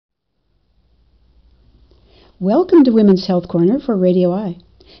Welcome to Women's Health Corner for Radio Eye.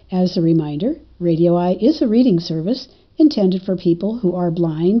 As a reminder, Radio Eye is a reading service intended for people who are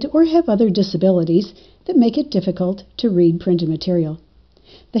blind or have other disabilities that make it difficult to read printed material.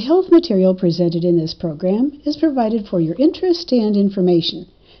 The health material presented in this program is provided for your interest and information.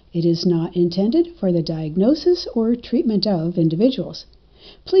 It is not intended for the diagnosis or treatment of individuals.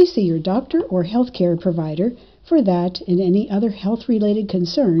 Please see your doctor or healthcare provider for that and any other health-related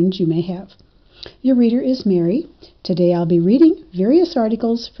concerns you may have. Your reader is Mary. Today I'll be reading various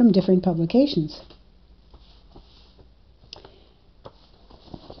articles from different publications.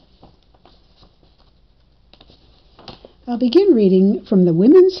 I'll begin reading from the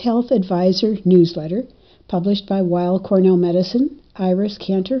Women's Health Advisor newsletter, published by Weill Cornell Medicine, Iris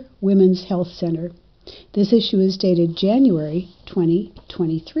Cantor Women's Health Center. This issue is dated January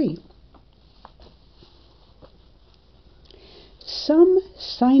 2023. Some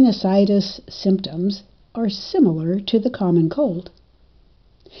sinusitis symptoms are similar to the common cold.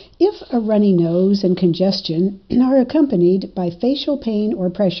 If a runny nose and congestion are accompanied by facial pain or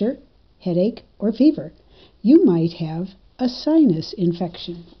pressure, headache, or fever, you might have a sinus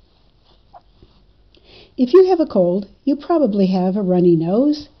infection. If you have a cold, you probably have a runny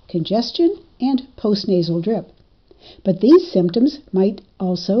nose, congestion, and postnasal drip. But these symptoms might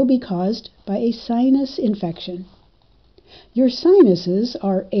also be caused by a sinus infection. Your sinuses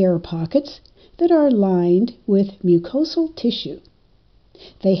are air pockets that are lined with mucosal tissue.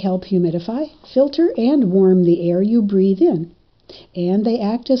 They help humidify, filter, and warm the air you breathe in, and they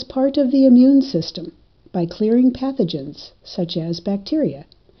act as part of the immune system by clearing pathogens such as bacteria,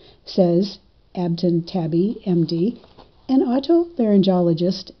 says Abton Tabby, MD, an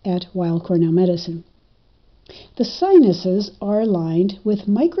otolaryngologist at Weill Cornell Medicine. The sinuses are lined with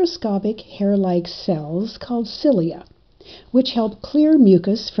microscopic hair-like cells called cilia, which help clear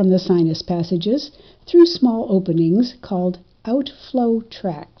mucus from the sinus passages through small openings called outflow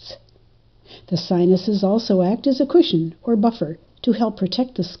tracts. The sinuses also act as a cushion or buffer to help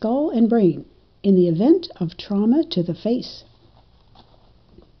protect the skull and brain in the event of trauma to the face.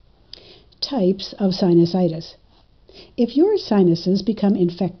 Types of sinusitis. If your sinuses become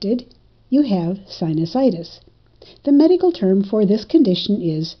infected, you have sinusitis. The medical term for this condition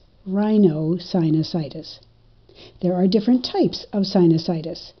is rhinosinusitis. There are different types of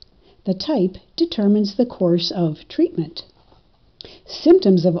sinusitis. The type determines the course of treatment.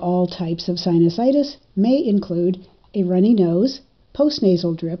 Symptoms of all types of sinusitis may include a runny nose,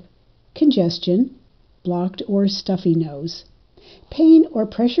 postnasal drip, congestion, blocked or stuffy nose, pain or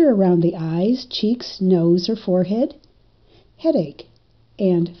pressure around the eyes, cheeks, nose, or forehead, headache,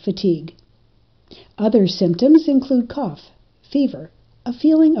 and fatigue. Other symptoms include cough, fever, a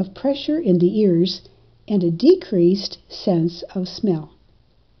feeling of pressure in the ears, and a decreased sense of smell.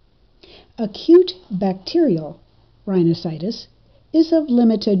 Acute bacterial rhinosinusitis is of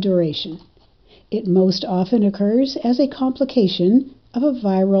limited duration. It most often occurs as a complication of a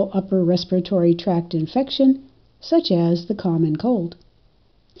viral upper respiratory tract infection, such as the common cold.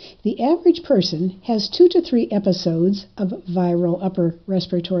 The average person has 2 to 3 episodes of viral upper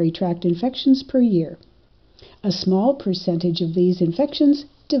respiratory tract infections per year. A small percentage of these infections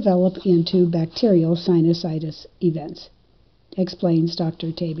develop into bacterial sinusitis events, explains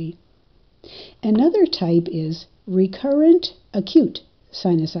Dr. Tabby. Another type is recurrent acute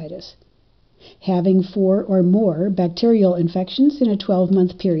sinusitis, having 4 or more bacterial infections in a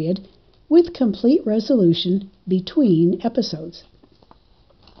 12-month period with complete resolution between episodes.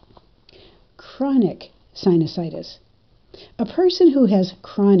 Chronic sinusitis. A person who has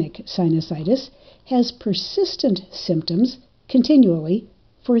chronic sinusitis has persistent symptoms continually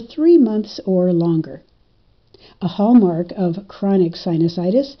for 3 months or longer. A hallmark of chronic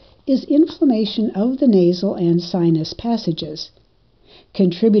sinusitis is inflammation of the nasal and sinus passages.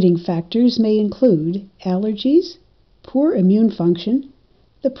 Contributing factors may include allergies, poor immune function,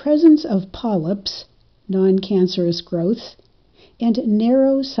 the presence of polyps, non-cancerous growths, and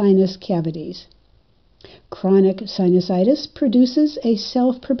narrow sinus cavities. Chronic sinusitis produces a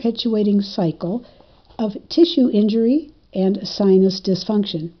self-perpetuating cycle of tissue injury and sinus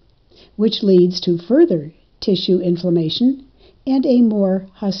dysfunction, which leads to further tissue inflammation and a more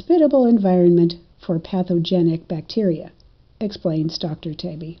hospitable environment for pathogenic bacteria, explains Dr.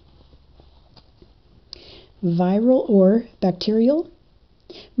 Tabby. Viral or bacterial?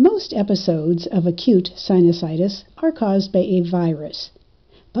 Most episodes of acute sinusitis are caused by a virus,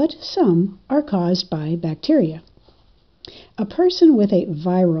 but some are caused by bacteria. A person with a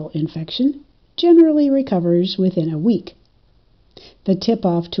viral infection generally recovers within a week. The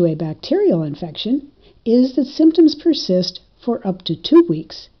tip-off to a bacterial infection is that symptoms persist for up to 2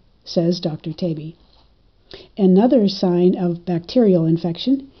 weeks, says Dr. Tabby. Another sign of bacterial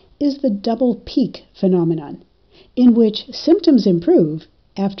infection is the double peak phenomenon, in which symptoms improve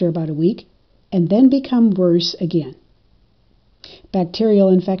after about a week and then become worse again. Bacterial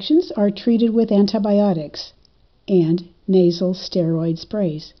infections are treated with antibiotics and nasal steroid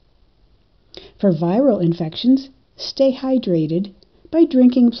sprays. For viral infections, stay hydrated by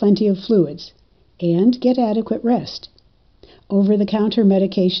drinking plenty of fluids and get adequate rest. Over-the-counter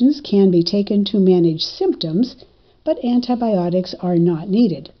medications can be taken to manage symptoms, but antibiotics are not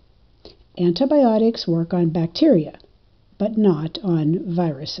needed. Antibiotics work on bacteria, but not on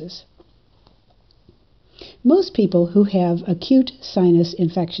viruses. Most people who have acute sinus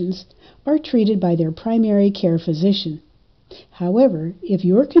infections are treated by their primary care physician. However, if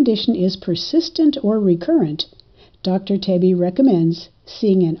your condition is persistent or recurrent, Dr. Tebbe recommends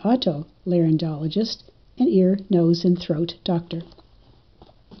seeing an otolaryngologist, an ear, nose, and throat doctor.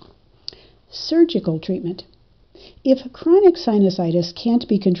 Surgical treatment. If chronic sinusitis can't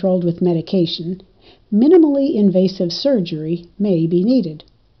be controlled with medication, minimally invasive surgery may be needed.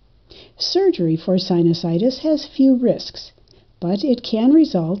 Surgery for sinusitis has few risks, but it can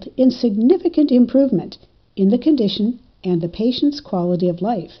result in significant improvement in the condition and the patient's quality of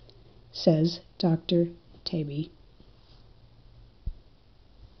life, says Dr. Tebbe.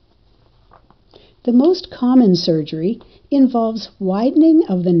 The most common surgery involves widening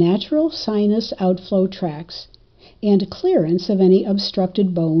of the natural sinus outflow tracts and clearance of any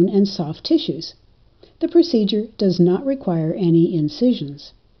obstructed bone and soft tissues. The procedure does not require any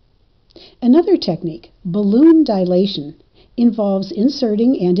incisions. Another technique, balloon dilation, involves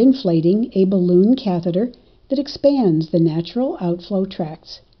inserting and inflating a balloon catheter that expands the natural outflow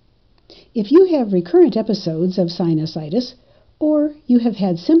tracts. If you have recurrent episodes of sinusitis, or you have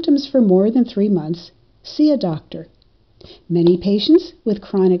had symptoms for more than 3 months, see a doctor. Many patients with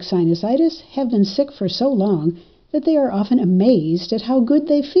chronic sinusitis have been sick for so long that they are often amazed at how good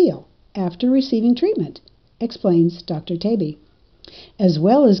they feel after receiving treatment, explains Dr. Tebbe. As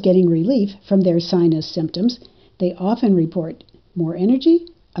well as getting relief from their sinus symptoms, they often report more energy,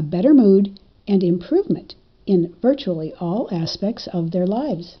 a better mood, and improvement in virtually all aspects of their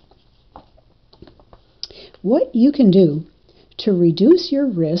lives. What you can do to reduce your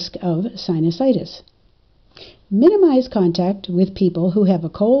risk of sinusitis. Minimize contact with people who have a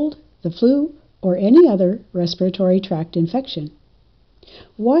cold, the flu, or any other respiratory tract infection.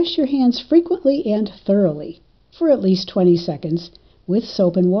 Wash your hands frequently and thoroughly for at least 20 seconds with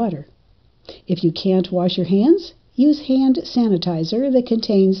soap and water. If you can't wash your hands, use hand sanitizer that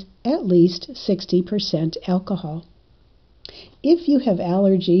contains at least 60% alcohol. If you have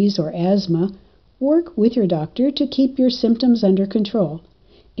allergies or asthma, work with your doctor to keep your symptoms under control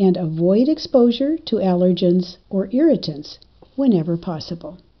and avoid exposure to allergens or irritants whenever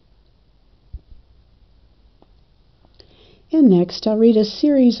possible. And next, I'll read a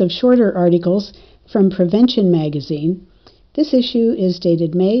series of shorter articles from Prevention Magazine. This issue is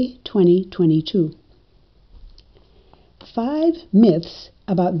dated May 2022. 5 myths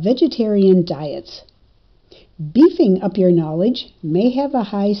about vegetarian diets. Beefing up your knowledge may have a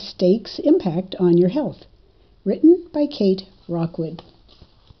high-stakes impact on your health. Written by Kate Rockwood.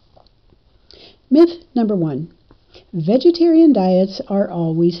 Myth number 1. Vegetarian diets are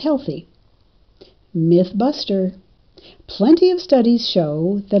always healthy. Mythbuster. Plenty of studies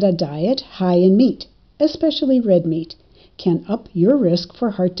show that a diet high in meat, especially red meat, can up your risk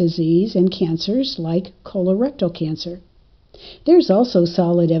for heart disease and cancers like colorectal cancer. There's also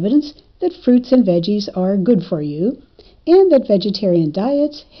solid evidence that fruits and veggies are good for you and that vegetarian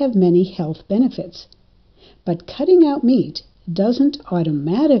diets have many health benefits. But cutting out meat doesn't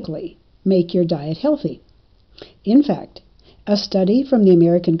automatically make your diet healthy. In fact, a study from the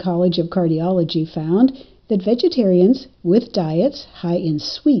American College of Cardiology found that vegetarians with diets high in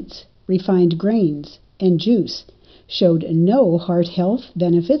sweets, refined grains, and juice showed no heart health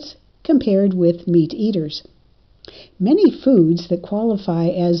benefits compared with meat eaters. Many foods that qualify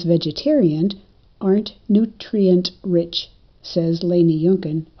as vegetarian aren't nutrient-rich, says Lainey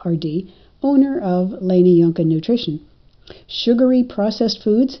Yuncken, RD, owner of Lainey Yuncken Nutrition. Sugary processed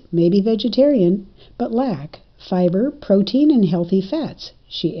foods may be vegetarian, but lack fiber, protein, and healthy fats,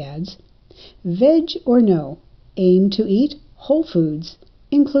 she adds. Veg or no, aim to eat whole foods,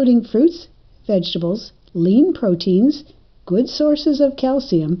 including fruits, vegetables, lean proteins, good sources of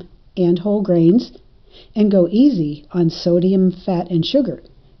calcium, and whole grains, and go easy on sodium, fat, and sugar,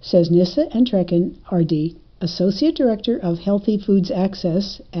 says Nissa Entrekin, RD, Associate Director of Healthy Foods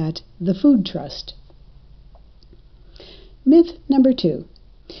Access at the Food Trust. Myth number 2.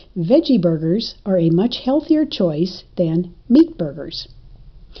 Veggie burgers are a much healthier choice than meat burgers.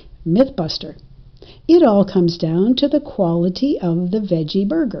 Mythbuster. It all comes down to the quality of the veggie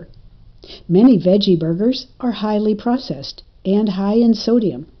burger. Many veggie burgers are highly processed and high in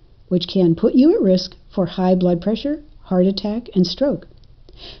sodium, which can put you at risk for high blood pressure, heart attack, and stroke.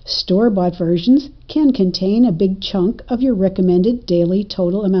 Store-bought versions can contain a big chunk of your recommended daily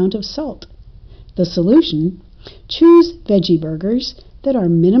total amount of salt. The solution: choose veggie burgers that are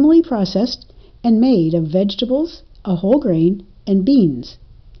minimally processed and made of vegetables, a whole grain, and beans,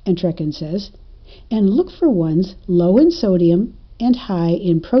 Entrekin says, and look for ones low in sodium and high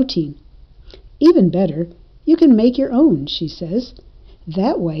in protein. Even better, you can make your own, she says.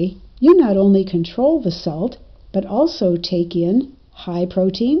 That way, you not only control the salt, but also take in high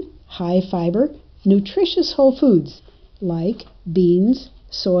protein, high fiber, nutritious whole foods like beans,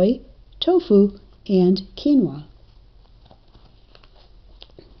 soy, tofu, and quinoa.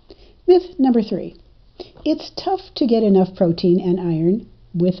 Myth number 3. It's tough to get enough protein and iron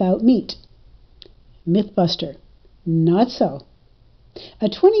without meat. Mythbuster. Not so. A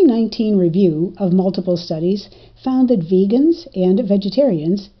 2019 review of multiple studies found that vegans and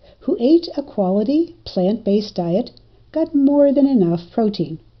vegetarians who ate a quality plant-based diet got more than enough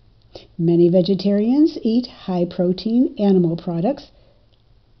protein. Many vegetarians eat high-protein animal products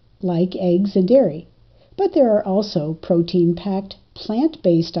like eggs and dairy, but there are also protein-packed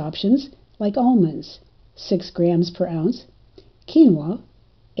plant-based options like almonds, 6 grams per ounce, quinoa,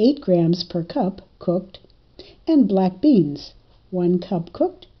 8 grams per cup cooked, and black beans, 1 cup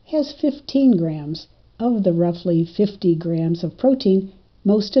cooked has 15 grams of the roughly 50 grams of protein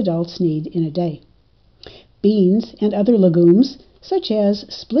most adults need in a day. Beans and other legumes, such as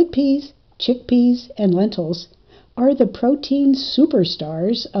split peas, chickpeas, and lentils, are the protein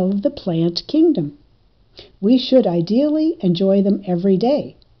superstars of the plant kingdom. We should ideally enjoy them every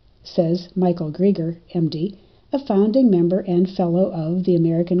day, says Michael Greger, MD, a founding member and fellow of the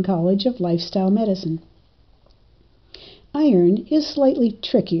American College of Lifestyle Medicine. Iron is slightly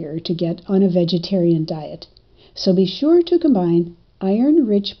trickier to get on a vegetarian diet, so be sure to combine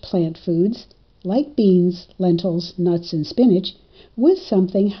iron-rich plant foods like beans, lentils, nuts, and spinach with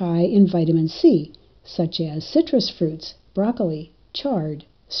something high in vitamin C, such as citrus fruits, broccoli, chard,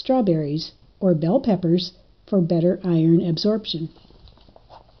 strawberries, or bell peppers for better iron absorption.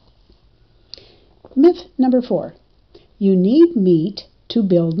 Myth number 4. You need meat to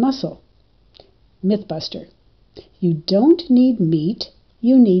build muscle. Mythbuster. You don't need meat,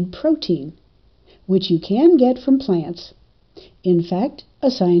 you need protein, which you can get from plants. In fact,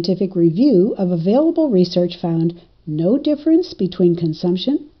 a scientific review of available research found no difference between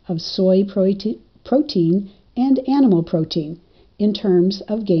consumption of soy protein and animal protein in terms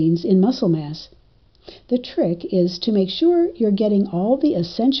of gains in muscle mass. The trick is to make sure you're getting all the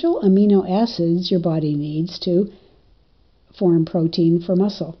essential amino acids your body needs to form protein for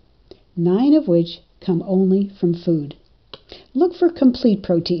muscle, 9 of which come only from food. Look for complete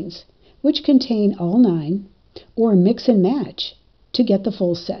proteins, which contain all 9, or mix and match to get the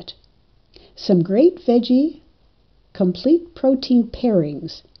full set. Some great veggie complete protein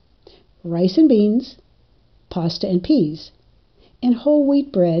pairings: rice and beans, pasta and peas, and whole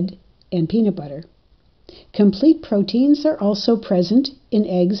wheat bread and peanut butter. Complete proteins are also present in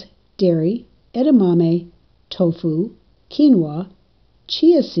eggs, dairy, edamame, tofu, quinoa,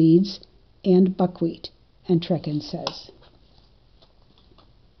 chia seeds, and buckwheat, Entrekin says.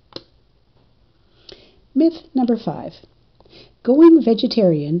 Myth number 5. Going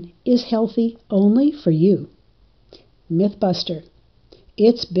vegetarian is healthy only for you. Mythbuster.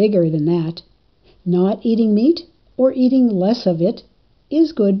 It's bigger than that. Not eating meat, or eating less of it,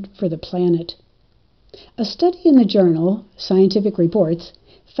 is good for the planet. A study in the journal Scientific Reports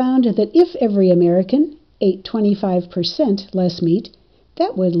found that if every American ate 25% less meat,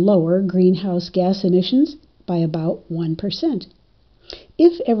 that would lower greenhouse gas emissions by about 1%.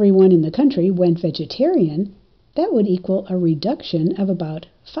 If everyone in the country went vegetarian, that would equal a reduction of about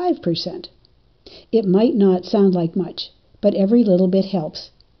 5%. It might not sound like much, but every little bit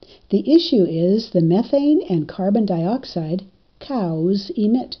helps. The issue is the methane and carbon dioxide cows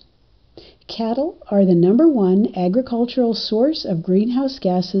emit. Cattle are the #1 agricultural source of greenhouse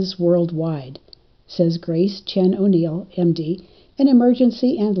gases worldwide, says Grace Chen O'Neill, MD, an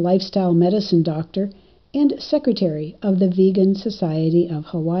emergency and lifestyle medicine doctor and secretary of the Vegan Society of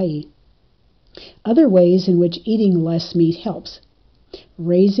Hawaii. Other ways in which eating less meat helps.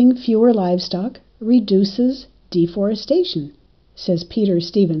 Raising fewer livestock reduces deforestation, says Peter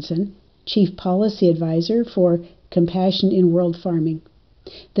Stevenson, Chief Policy Advisor for Compassion in World Farming.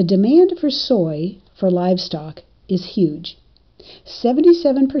 The demand for soy for livestock is huge.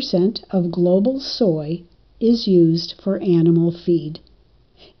 77% of global soy is used for animal feed.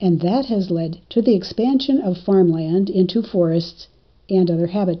 and that has led to the expansion of farmland into forests and other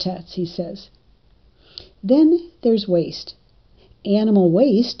habitats, he says. Then there's waste. Animal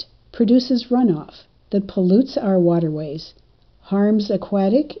waste produces runoff that pollutes our waterways, harms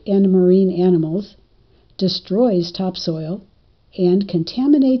aquatic and marine animals, destroys topsoil, and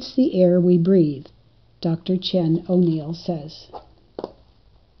contaminates the air we breathe, Dr. Chen O'Neill says.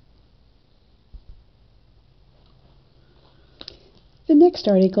 The next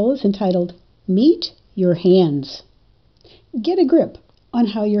article is entitled, Meet Your Hands. Get a grip on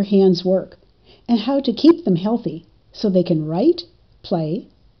how your hands work and how to keep them healthy so they can write, play,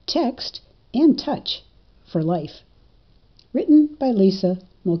 text, and touch for life. Written by Lisa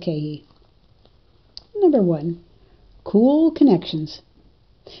Mulcahy. Number 1. Cool connections.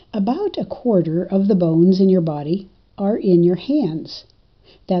 About a quarter of the bones in your body are in your hands.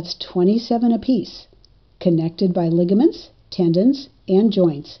 That's 27 apiece, connected by ligaments, tendons, and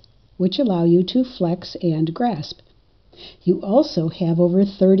joints, which allow you to flex and grasp. You also have over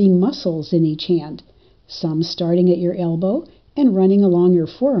 30 muscles in each hand, some starting at your elbow and running along your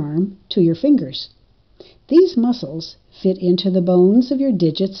forearm to your fingers. These muscles fit into the bones of your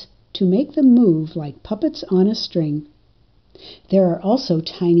digits to make them move like puppets on a string. There are also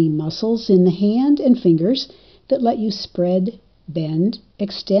tiny muscles in the hand and fingers that let you spread, bend,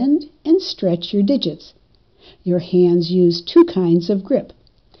 extend, and stretch your digits. Your hands use two kinds of grip.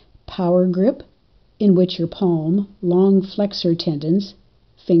 Power grip, in which your palm, long flexor tendons,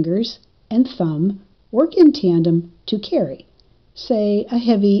 fingers, and thumb work in tandem to carry, say, a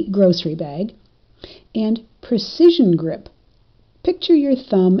heavy grocery bag, and precision grip. Picture your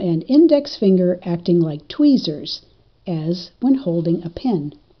thumb and index finger acting like tweezers, as when holding a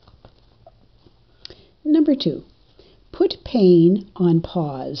pen. Number 2. Put pain on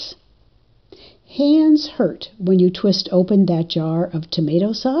pause. Hands hurt when you twist open that jar of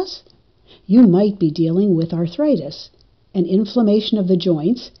tomato sauce? You might be dealing with arthritis, an inflammation of the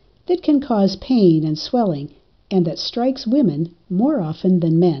joints that can cause pain and swelling, and that strikes women more often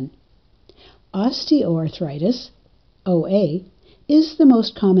than men. Osteoarthritis, OA, is the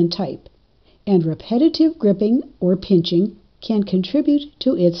most common type, and repetitive gripping or pinching can contribute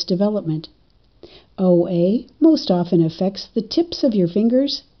to its development. OA most often affects the tips of your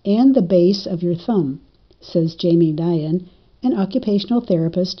fingers and the base of your thumb, says Jamie Nyan, an occupational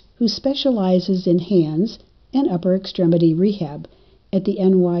therapist who specializes in hands and upper extremity rehab at the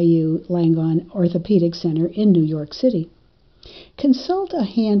NYU Langone Orthopedic Center in New York City. Consult a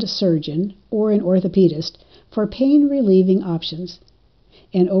hand surgeon or an orthopedist for pain-relieving options.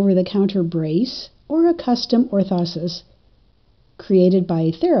 An over-the-counter brace or a custom orthosis created by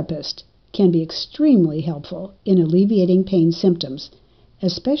a therapist can be extremely helpful in alleviating pain symptoms,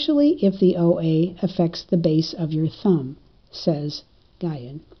 especially if the OA affects the base of your thumb, says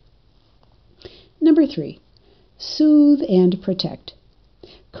Guyan. Number 3. Soothe and protect.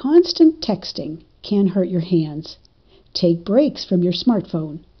 Constant texting can hurt your hands. Take breaks from your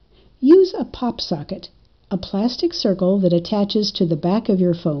smartphone. Use a pop socket, a plastic circle that attaches to the back of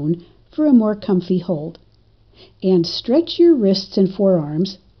your phone for a more comfy hold. And stretch your wrists and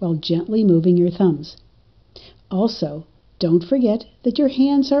forearms while gently moving your thumbs. Also, don't forget that your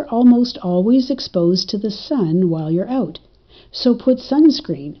hands are almost always exposed to the sun while you're out, so put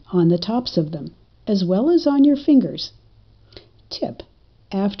sunscreen on the tops of them, as well as on your fingers. Tip: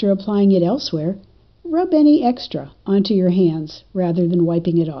 after applying it elsewhere, rub any extra onto your hands rather than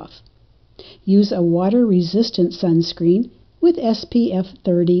wiping it off. Use a water-resistant sunscreen with SPF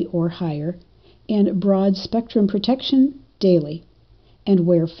 30 or higher and broad-spectrum protection daily, and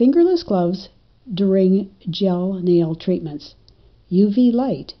wear fingerless gloves during gel nail treatments. UV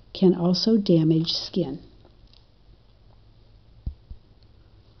light can also damage skin.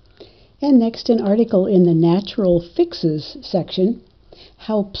 And next, an article in the Natural Fixes section,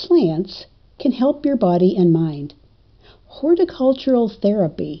 How Plants Can Help Your Body and Mind. Horticultural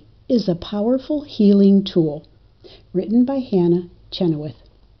therapy is a powerful healing tool. Written by Hannah Chenoweth.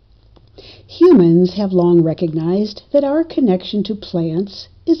 Humans have long recognized that our connection to plants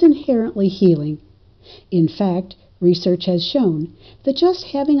is inherently healing. In fact, research has shown that just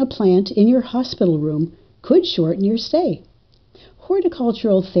having a plant in your hospital room could shorten your stay.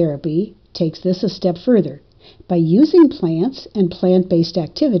 Horticultural therapy takes this a step further by using plants and plant-based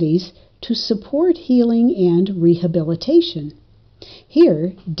activities to support healing and rehabilitation.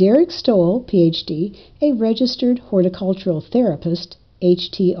 Here, Derek Stoll, Ph.D., a registered horticultural therapist,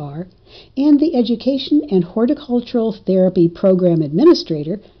 HTR, and the Education and Horticultural Therapy Program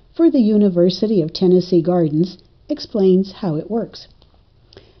Administrator for the University of Tennessee Gardens, explains how it works.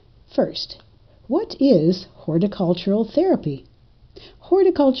 First, what is horticultural therapy?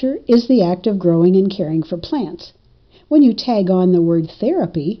 Horticulture is the act of growing and caring for plants. When you tag on the word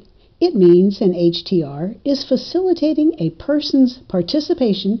therapy, it means an HTR is facilitating a person's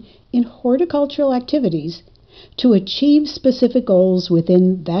participation in horticultural activities to achieve specific goals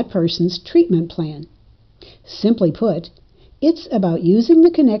within that person's treatment plan. Simply put, it's about using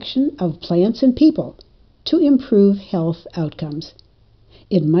the connection of plants and people to improve health outcomes.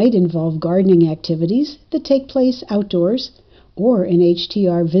 It might involve gardening activities that take place outdoors, or an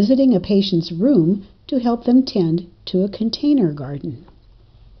HTR visiting a patient's room to help them tend to a container garden.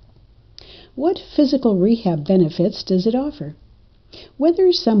 What physical rehab benefits does it offer?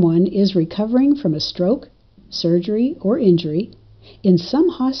 Whether someone is recovering from a stroke, surgery, or injury, in some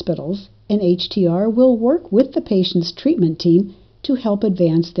hospitals, an HTR will work with the patient's treatment team to help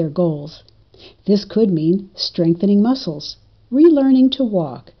advance their goals. This could mean strengthening muscles, relearning to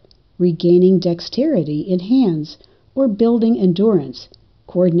walk, regaining dexterity in hands, or building endurance,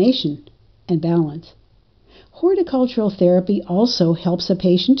 coordination, and balance. Horticultural therapy also helps a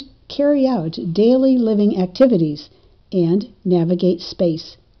patient carry out daily living activities and navigate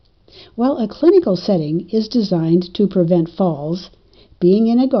space. While a clinical setting is designed to prevent falls, being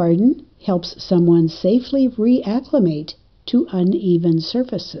in a garden helps someone safely reacclimate to uneven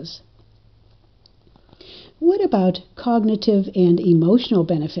surfaces. What about cognitive and emotional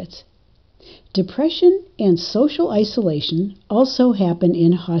benefits? Depression and social isolation also happen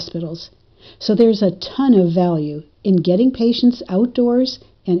in hospitals, so there's a ton of value in getting patients outdoors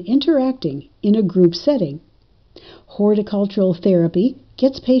and interacting in a group setting. Horticultural therapy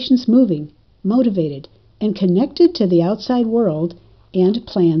gets patients moving, motivated, and connected to the outside world and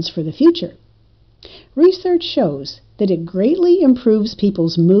plans for the future. Research shows that it greatly improves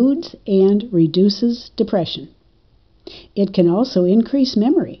people's moods and reduces depression. It can also increase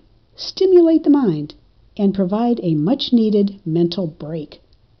memory, stimulate the mind, and provide a much-needed mental break.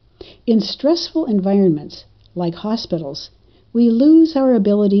 In stressful environments, like hospitals, we lose our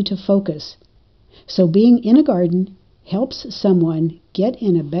ability to focus. So being in a garden helps someone get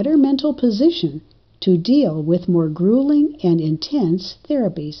in a better mental position to deal with more grueling and intense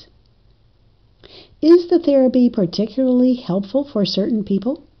therapies. Is the therapy particularly helpful for certain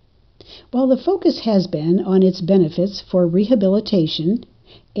people? While the focus has been on its benefits for rehabilitation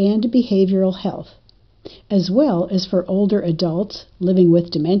and behavioral health, as well as for older adults living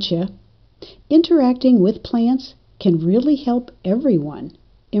with dementia, interacting with plants can really help everyone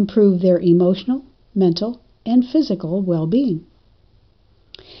improve their emotional, mental, and physical well-being.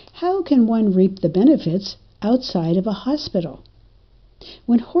 How can one reap the benefits outside of a hospital?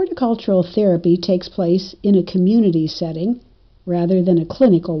 When horticultural therapy takes place in a community setting rather than a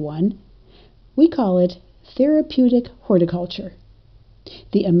clinical one, we call it therapeutic horticulture.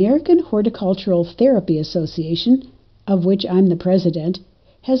 The American Horticultural Therapy Association, of which I'm the president,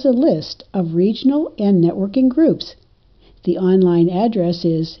 has a list of regional and networking groups. The online address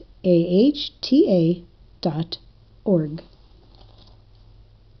is ahta.org.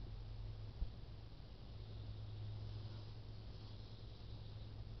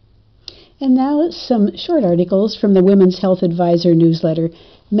 And now some short articles from the Women's Health Advisor newsletter,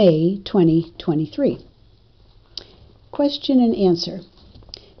 May 2023. Question and answer.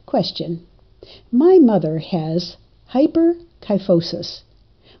 Question. My mother has hyperkyphosis.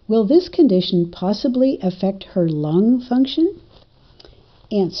 Will this condition possibly affect her lung function?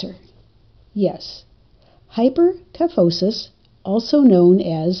 Answer. Yes. Hyperkyphosis, also known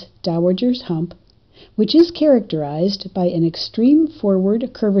as Dowager's hump, which is characterized by an extreme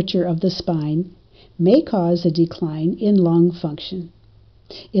forward curvature of the spine, may cause a decline in lung function.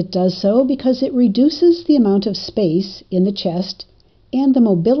 It does so because it reduces the amount of space in the chest and the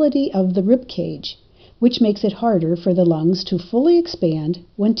mobility of the rib cage, which makes it harder for the lungs to fully expand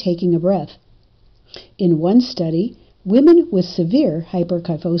when taking a breath. In one study, women with severe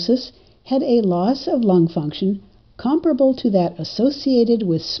hyperkyphosis had a loss of lung function comparable to that associated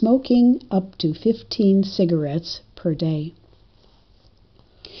with smoking up to 15 cigarettes per day.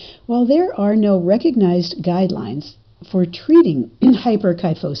 While there are no recognized guidelines for treating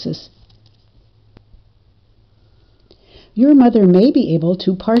hyperkyphosis, your mother may be able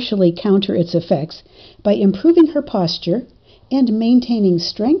to partially counter its effects by improving her posture and maintaining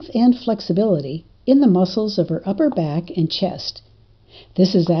strength and flexibility in the muscles of her upper back and chest.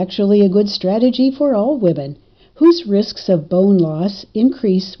 This is actually a good strategy for all women whose risks of bone loss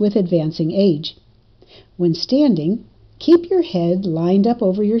increase with advancing age. When standing, keep your head lined up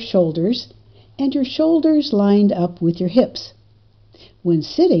over your shoulders and your shoulders lined up with your hips. When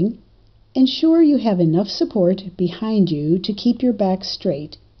sitting, ensure you have enough support behind you to keep your back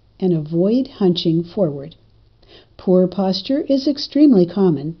straight and avoid hunching forward. Poor posture is extremely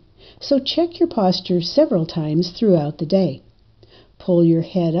common, so check your posture several times throughout the day. Pull your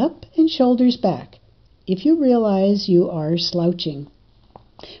head up and shoulders back if you realize you are slouching.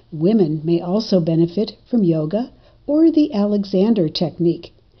 Women may also benefit from yoga or the Alexander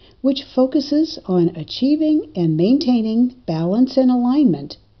technique, which focuses on achieving and maintaining balance and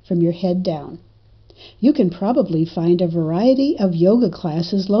alignment from your head down. You can probably find a variety of yoga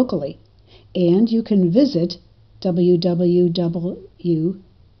classes locally, and you can visit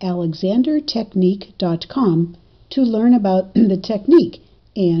www.alexandertechnique.com to learn about the technique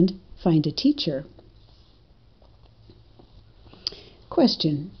and find a teacher.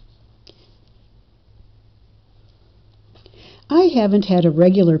 Question. I haven't had a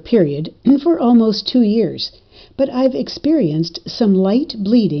regular period for almost 2 years, but I've experienced some light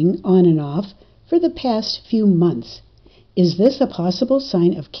bleeding on and off for the past few months. Is this a possible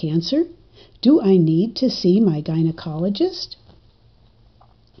sign of cancer? Do I need to see my gynecologist?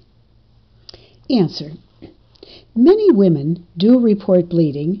 Answer. Many women do report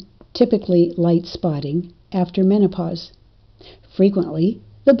bleeding, typically light spotting, after menopause. Frequently,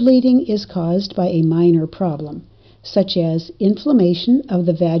 the bleeding is caused by a minor problem, such as inflammation of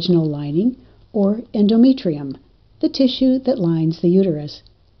the vaginal lining or endometrium, the tissue that lines the uterus.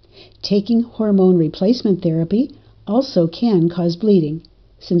 Taking hormone replacement therapy also can cause bleeding,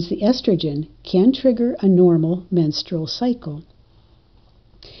 since the estrogen can trigger a normal menstrual cycle.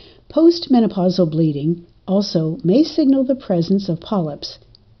 Postmenopausal bleeding also may signal the presence of polyps,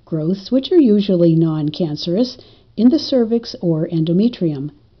 growths which are usually non-cancerous, in the cervix or endometrium.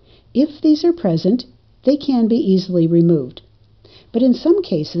 If these are present, they can be easily removed. But in some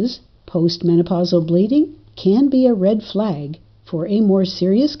cases, postmenopausal bleeding can be a red flag for a more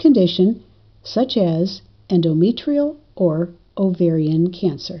serious condition, such as endometrial or ovarian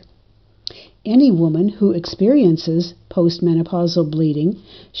cancer. Any woman who experiences postmenopausal bleeding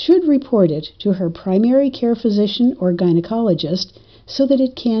should report it to her primary care physician or gynecologist so that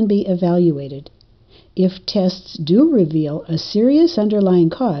it can be evaluated. If tests do reveal a serious underlying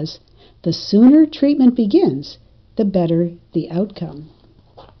cause, the sooner treatment begins, the better the outcome.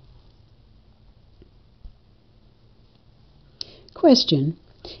 Question.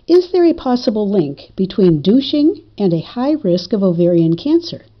 Is there a possible link between douching and a high risk of ovarian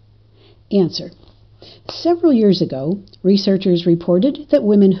cancer? Answer. Several years ago, researchers reported that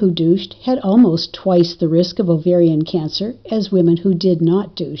women who douched had almost twice the risk of ovarian cancer as women who did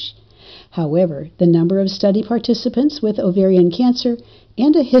not douche. However, the number of study participants with ovarian cancer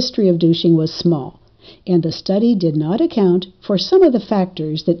and a history of douching was small, and the study did not account for some of the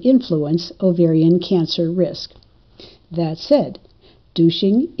factors that influence ovarian cancer risk. That said,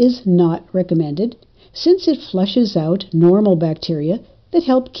 douching is not recommended since it flushes out normal bacteria that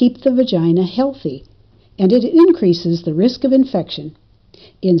help keep the vagina healthy, and it increases the risk of infection.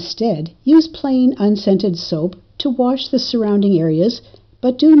 Instead, use plain unscented soap to wash the surrounding areas,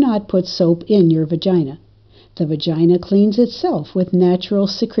 but do not put soap in your vagina. The vagina cleans itself with natural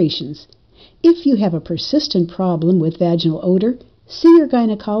secretions. If you have a persistent problem with vaginal odor, see your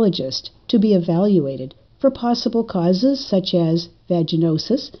gynecologist to be evaluated for possible causes such as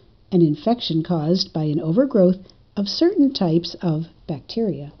vaginosis, an infection caused by an overgrowth of certain types of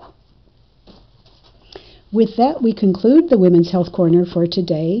bacteria. With that, we conclude the Women's Health Corner for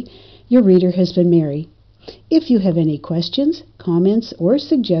today. Your reader has been Mary. If you have any questions, comments, or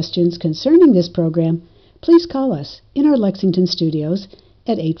suggestions concerning this program, please call us in our Lexington studios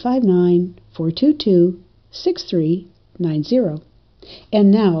at 859-422-6390.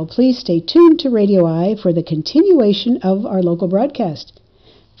 And now, please stay tuned to Radio I for the continuation of our local broadcast.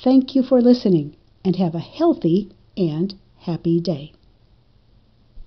 Thank you for listening, and have a healthy and happy day.